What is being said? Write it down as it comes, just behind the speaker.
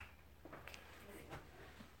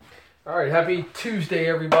All right, happy Tuesday,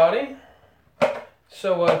 everybody.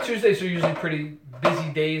 So Tuesdays are usually pretty busy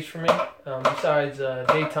days for me. Besides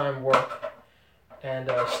daytime work and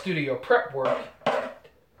studio prep work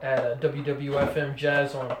at WWFM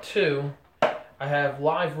Jazz on 2, I have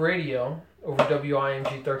live radio over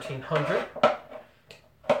WIMG 1300,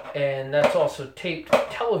 and that's also taped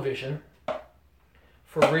television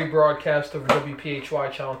for rebroadcast over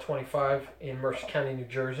WPHY Channel 25 in Mercer County, New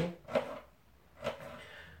Jersey.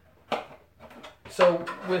 So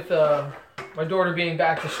with my daughter being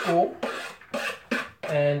back to school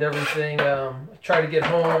and everything, I try to get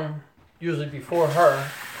home usually before her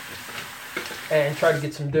and try to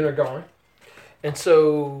get some dinner going. And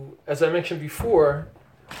so, as I mentioned before,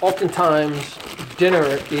 oftentimes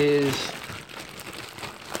dinner is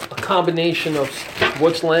a combination of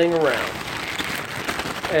what's laying around.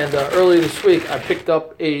 And earlier this week, I picked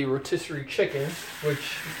up a Rotisserie Ckn,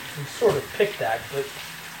 which we sort of picked at, but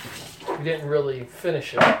we didn't really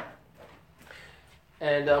finish it.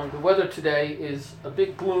 And the weather today is a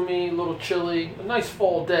bit gloomy, a little chilly, a nice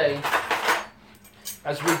fall day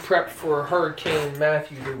as we prep for Hurricane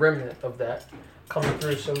Matthew, the remnant of that, coming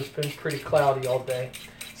through. So it's been pretty cloudy all day.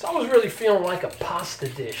 So I was really feeling like a pasta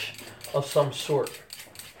dish of some sort.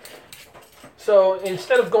 So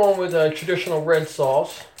instead of going with a traditional red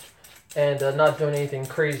sauce and not doing anything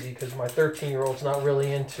crazy, because my 13-year-old's not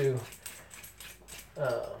really into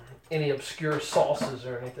any obscure sauces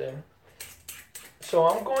or anything. So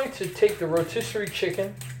I'm going to take the rotisserie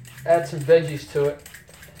chicken, add some veggies to it,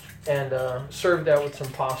 and serve that with some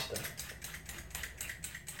pasta.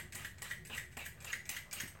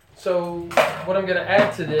 So what I'm going to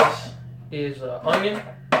add to this is onion,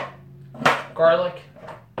 garlic,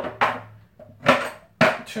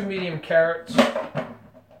 2 medium carrots.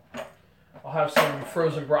 I'll have some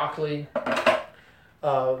frozen broccoli,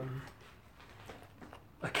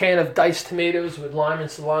 a can of diced tomatoes with lime and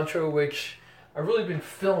cilantro, which I've really been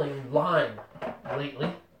feeling lime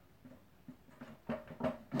lately.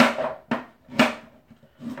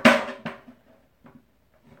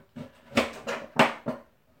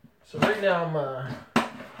 So right now I'm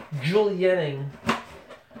julienning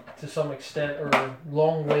to some extent, or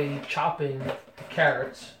long way chopping the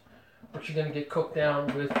carrots, which are going to get cooked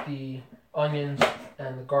down with the onions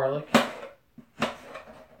and the garlic.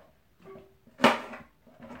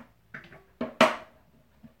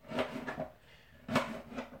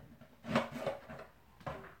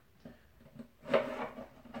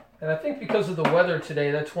 And I think because of the weather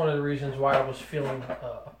today, that's one of the reasons why I was feeling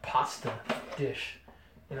a pasta dish.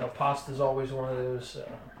 You know, pasta is always one of those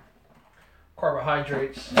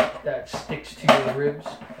carbohydrates that sticks to your ribs.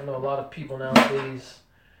 I know a lot of people nowadays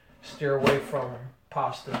steer away from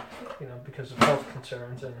pasta, because of health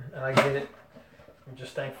concerns, and I get it. I'm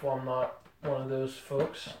just thankful I'm not one of those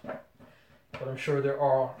folks, but I'm sure there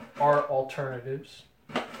are alternatives.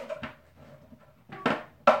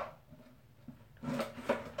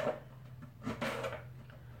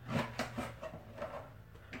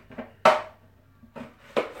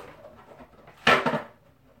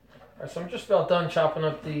 So I'm just about done chopping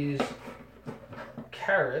up these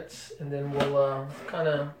carrots, and then we'll kind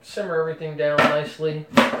of simmer everything down nicely.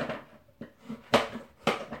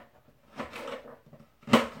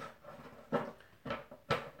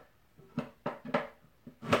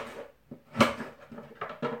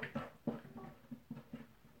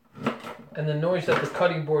 And the noise that the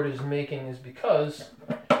cutting board is making is because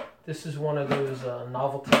this is one of those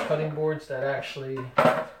novelty cutting boards that actually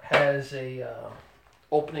has a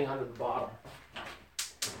opening under the bottom.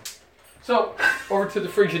 So, over to the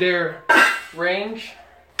Frigidaire range.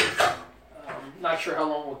 Not sure how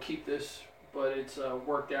long we'll keep this, but it's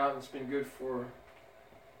worked out and it's been good for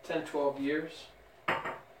 10, 12 years.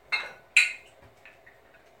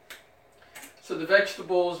 So the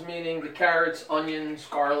vegetables, meaning the carrots, onions,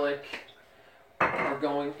 garlic, are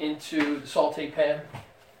going into the saute pan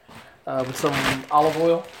with some olive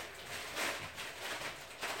oil.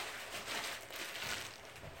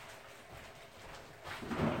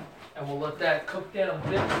 And we'll let that cook down a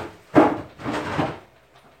bit.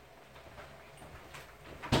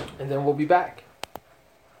 And then we'll be back.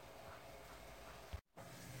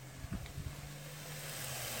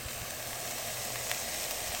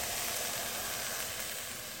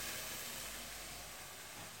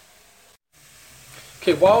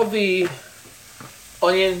 Okay, while the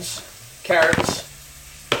onions, carrots,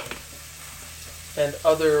 and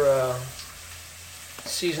other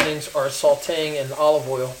seasonings are sauteing in olive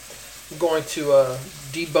oil, I'm going to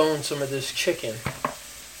debone some of this chicken.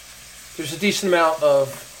 There's a decent amount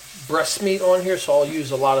of breast meat on here, so I'll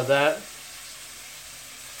use a lot of that,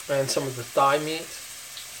 and some of the thigh meat.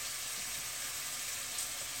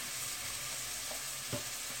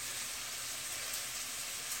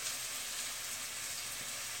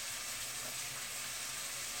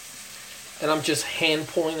 and I'm just hand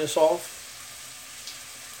pulling this off.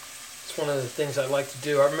 It's one of the things I like to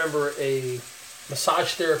do. I remember a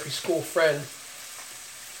massage therapy school friend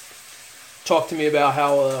talked to me about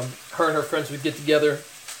how her and her friends would get together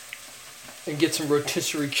and get some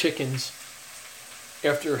rotisserie chickens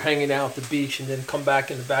after hanging out at the beach, and then come back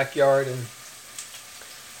in the backyard and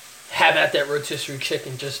have at that rotisserie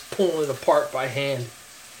chicken, just pulling it apart by hand.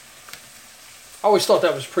 I always thought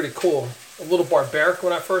that was pretty cool. A little barbaric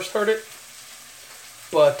when I first heard it,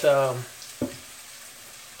 but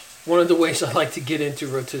one of the ways I like to get into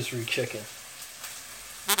rotisserie chicken.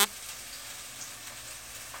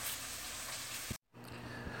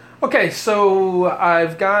 Okay, so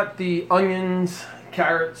I've got the onions,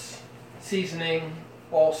 carrots, seasoning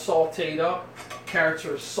all sauteed up. Carrots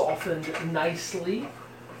are softened nicely.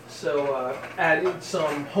 So added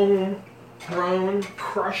some homegrown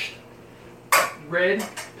crushed red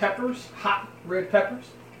peppers, hot red peppers.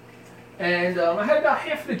 And I had about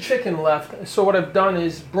half of the chicken left. So what I've done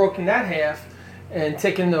is broken that half and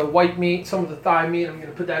taken the white meat, some of the thigh meat. I'm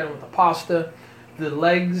going to put that in with the pasta, the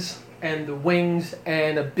legs and the wings,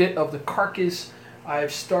 and a bit of the carcass.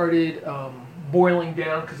 I've started boiling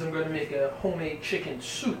down because I'm going to make a homemade chicken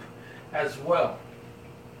soup as well.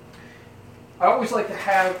 I always like to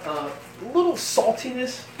have a little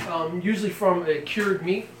saltiness, usually from a cured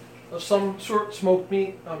meat of some sort, smoked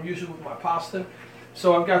meat, usually with my pasta.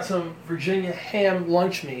 So I've got some Virginia ham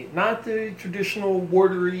lunch meat, not the traditional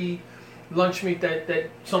watery lunch meat that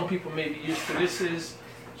some people may be used to. This is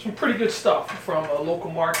some pretty good stuff from a local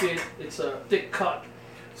market. It's a thick cut.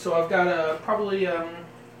 So I've got probably a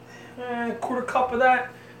quarter cup of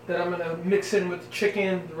that I'm going to mix in with the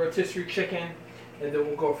chicken, the rotisserie chicken, and then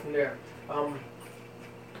we'll go from there.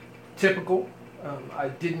 Typical. I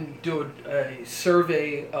didn't do a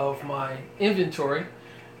survey of my inventory,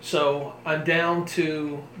 so I'm down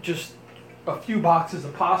to just a few boxes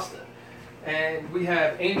of pasta. And we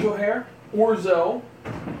have angel hair, orzo,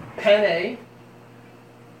 penne,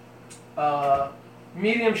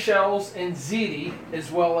 medium shells, and ziti,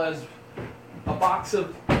 as well as a box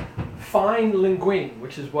of fine linguine,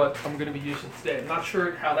 which is what I'm going to be using today. I'm not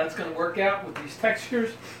sure how that's going to work out with these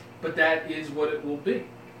textures, but that is what it will be.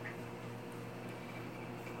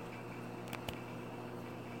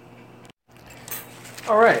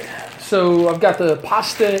 All right, so I've got the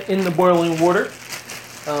pasta in the boiling water.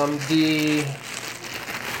 The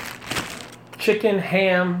chicken,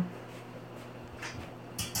 ham,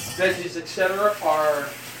 veggies, etc. are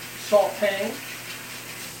sauteing.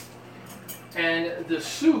 And the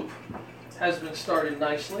soup has been started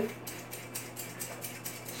nicely.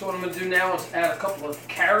 So what I'm going to do now is add a couple of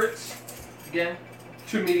carrots. Again,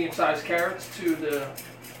 2 medium-sized carrots to the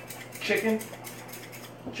chicken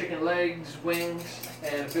legs, wings,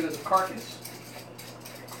 and a bit of the carcass.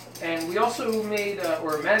 And we also made,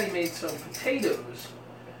 Maddie made some potatoes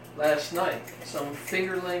last night. Some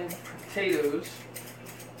fingerling potatoes.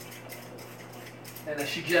 And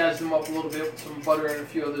she jazzed them up a little bit with some butter and a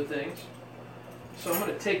few other things. So I'm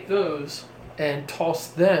going to take those and toss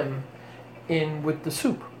them in with the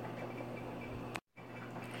soup.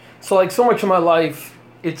 So like so much of my life,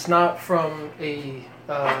 it's not from a,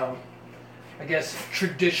 I guess,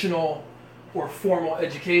 traditional or formal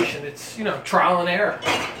education. It's, trial and error.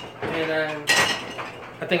 And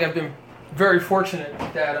I think I've been very fortunate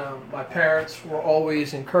that my parents were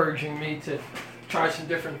always encouraging me to try some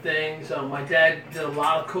different things. My dad did a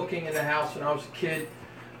lot of cooking in the house when I was a kid.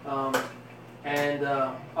 And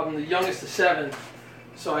I'm the youngest of 7,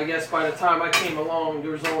 so I guess by the time I came along,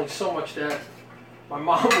 there was only so much that my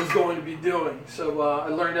mom was going to be doing. So I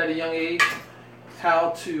learned at a young age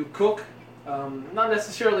how to cook, not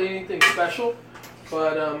necessarily anything special,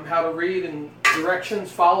 but how to read and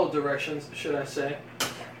follow directions, should I say,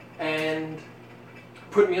 and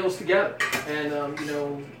put meals together.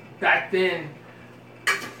 And back then,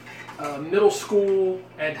 middle school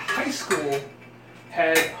and high school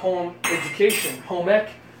had home education, home ec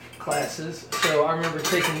classes, so I remember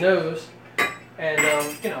taking those and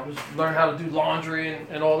learn how to do laundry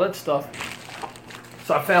and all that stuff.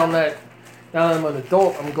 So I found that now that I'm an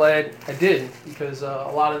adult, I'm glad I did, because a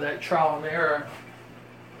lot of that trial and error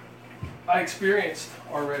I experienced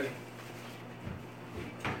already.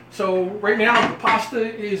 So right now the pasta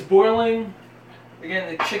is boiling.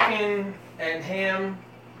 Again, the chicken and ham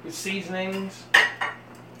with seasonings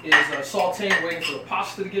is sauteing, waiting for the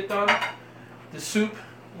pasta to get done. The soup,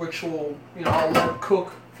 which will, I'll let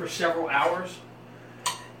cook for several hours,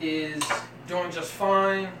 is doing just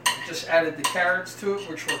fine. Just added the carrots to it,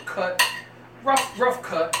 which were cut, rough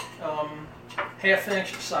cut, 1/2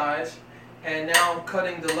 inch size, And now I'm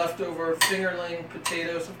cutting the leftover fingerling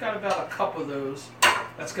potatoes. I've got about a cup of those.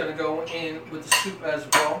 That's going to go in with the soup as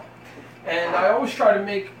well. And I always try to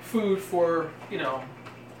make food for,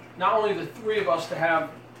 not only the three of us to have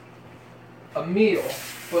a meal,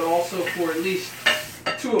 but also for at least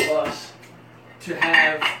two of us to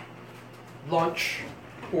have lunch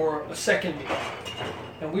or a second meal.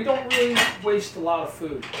 And we don't really waste a lot of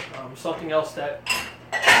food. Something else that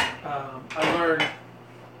I learned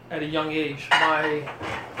at a young age.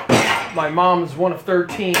 My mom is one of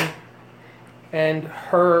 13, and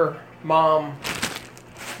her mom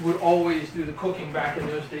would always do the cooking back in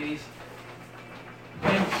those days.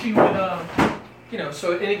 And she would,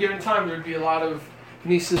 so at any given time there'd be a lot of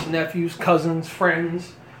nieces, nephews, cousins,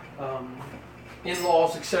 friends,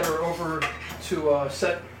 in-laws, etc. over to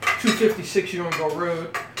 256 Ewingville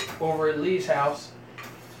Road over at Lee's house.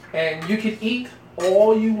 And you could eat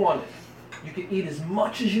all you wanted. You could eat as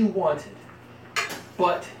much as you wanted,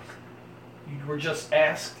 but you were just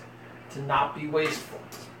asked to not be wasteful.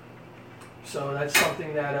 So that's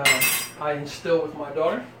something that I instill with my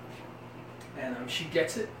daughter, and she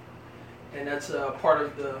gets it. And that's part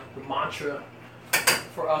of the mantra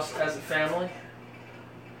for us as a family.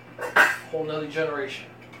 Whole nother generation.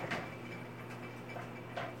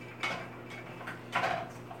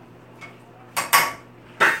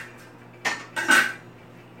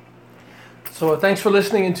 So thanks for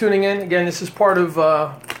listening and tuning in. Again, this is part of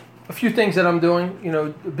a few things that I'm doing, a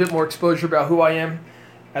bit more exposure about who I am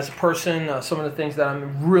as a person, some of the things that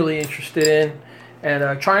I'm really interested in,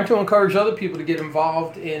 and trying to encourage other people to get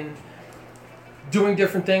involved in doing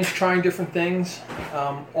different things, trying different things,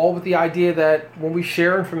 all with the idea that when we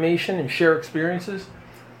share information and share experiences,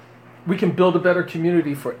 we can build a better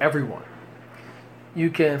community for everyone.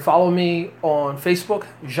 You can follow me on Facebook,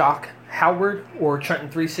 Jacques Howard, or Trenton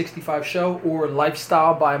 365 Show, or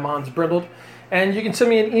Lifestyle by Mons Brindled. And you can send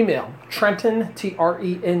me an email, Trenton,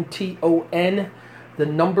 Trenton, the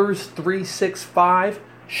numbers 365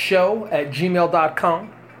 show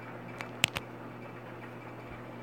 @gmail.com.